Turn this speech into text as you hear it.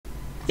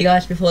Hey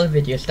guys, before the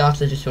video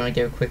starts, I just want to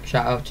give a quick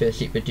shout out to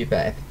Duper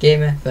Epic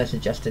Gamer for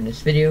suggesting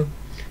this video.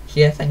 So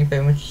yeah, thank you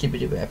very much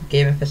Duper Epic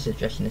Gamer for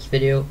suggesting this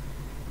video.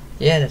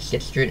 Yeah, let's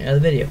get straight into the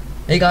video.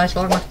 Hey guys,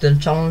 welcome back to the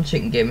channel,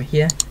 Chicken Gamer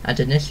here, and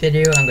in this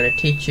video I'm going to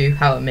teach you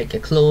how to make a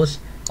close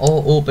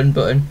or open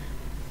button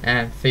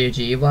for your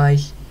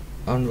GUIs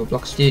on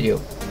Roblox Studio.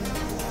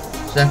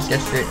 So let's get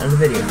straight into the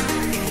video.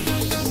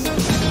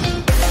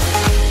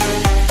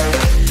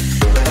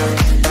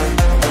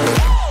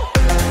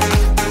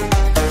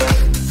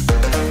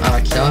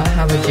 So I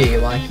have a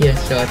GUI here,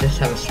 so I just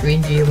have a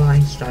screen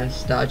GUI, star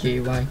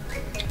GUI,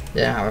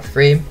 then I have a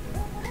frame,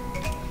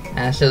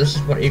 so this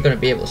is what you're going to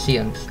be able to see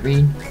on the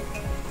screen.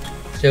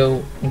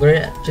 So I'm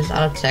going to just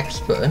add a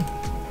text button,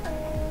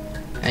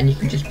 and you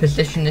can just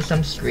position this on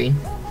the screen.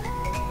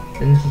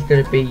 Then this is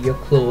going to be your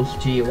close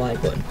GUI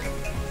button,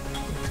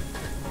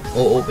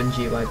 or open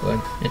GUI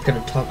button. It's going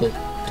to toggle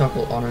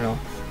on and off.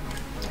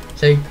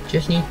 So you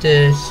just need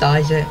to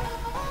size it,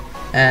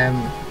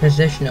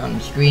 position it on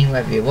the screen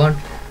wherever you want.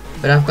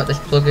 But I've got this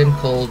plugin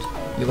called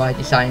UI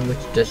Design which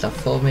does that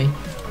for me.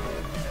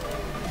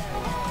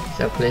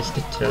 So I placed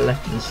it to the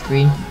left of the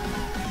screen.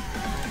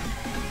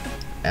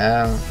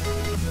 I'll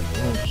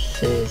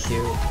say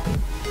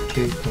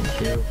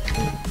 0.2.0.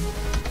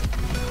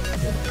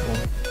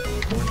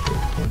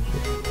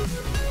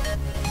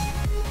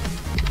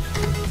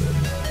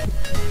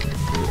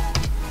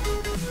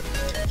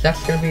 So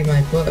that's going to be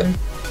my button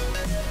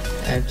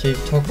to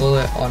toggle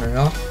it on and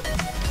off.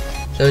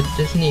 So it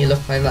doesn't need to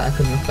look like that, it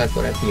can look like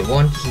whatever you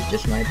want. This is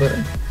just my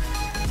button.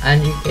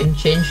 And you can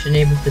change the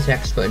name of the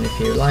text button if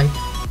you like.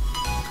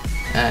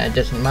 It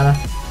doesn't matter.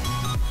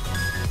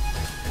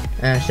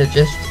 So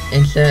just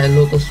insert a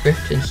local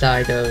script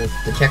inside of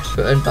the text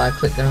button by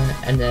clicking on it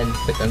and then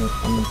clicking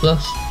on the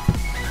plus.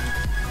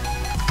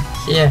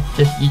 So yeah,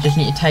 you just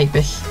need to type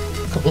this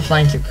couple of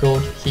lines of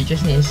code. So you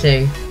just need to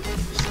say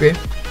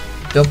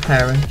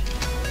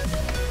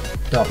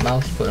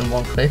script.parent.mouse button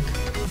one click,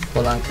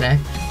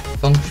 connect,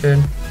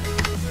 function,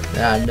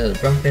 and another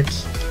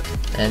brackets,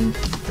 and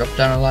drop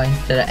down a line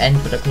to the end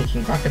where the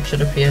closing bracket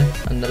should appear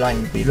and the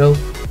line below.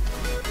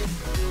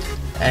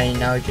 And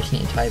now you just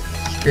need to type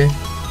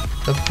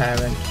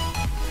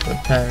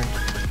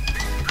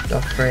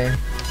script.parent.frame,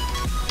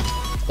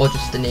 or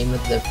just the name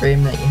of the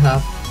frame that you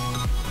have,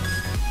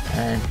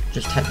 and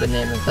just type the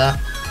name of that.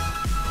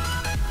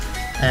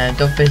 And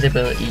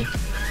 .visible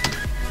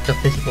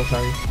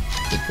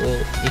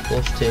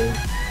equals to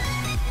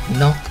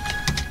not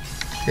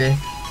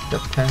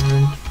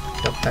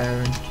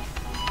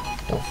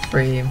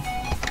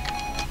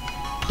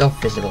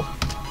script.parent.frame.visible.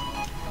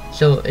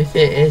 So if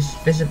it is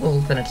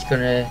visible, then it's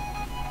gonna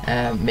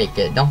make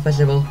it not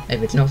visible.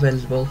 If it's not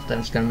visible, then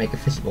it's gonna make it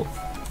visible.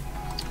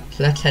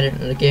 So let's head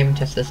into the game and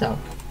test this out.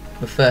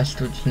 But first,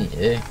 we just need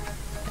to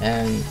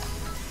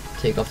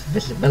take off the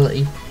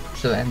visibility,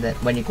 so then that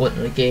when you go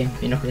into the game,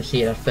 you're not gonna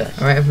see it at first.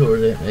 Alright, I've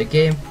loaded it into the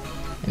game,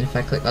 and if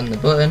I click on the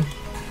button,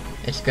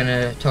 it's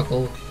gonna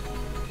toggle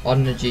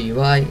on the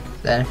GUI.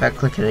 Then if I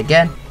click it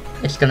again,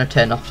 it's going to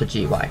turn off the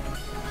GUI.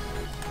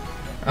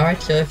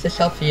 Alright, so if this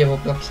helped for your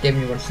Roblox game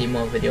and you want to see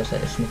more videos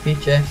like this in the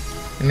future,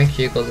 then make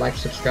sure you go like,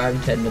 subscribe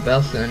and turn the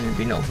bell so then you'll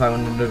be notified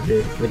when another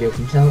video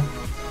comes out.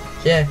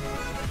 So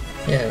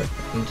yeah,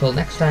 until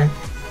next time,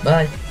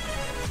 bye.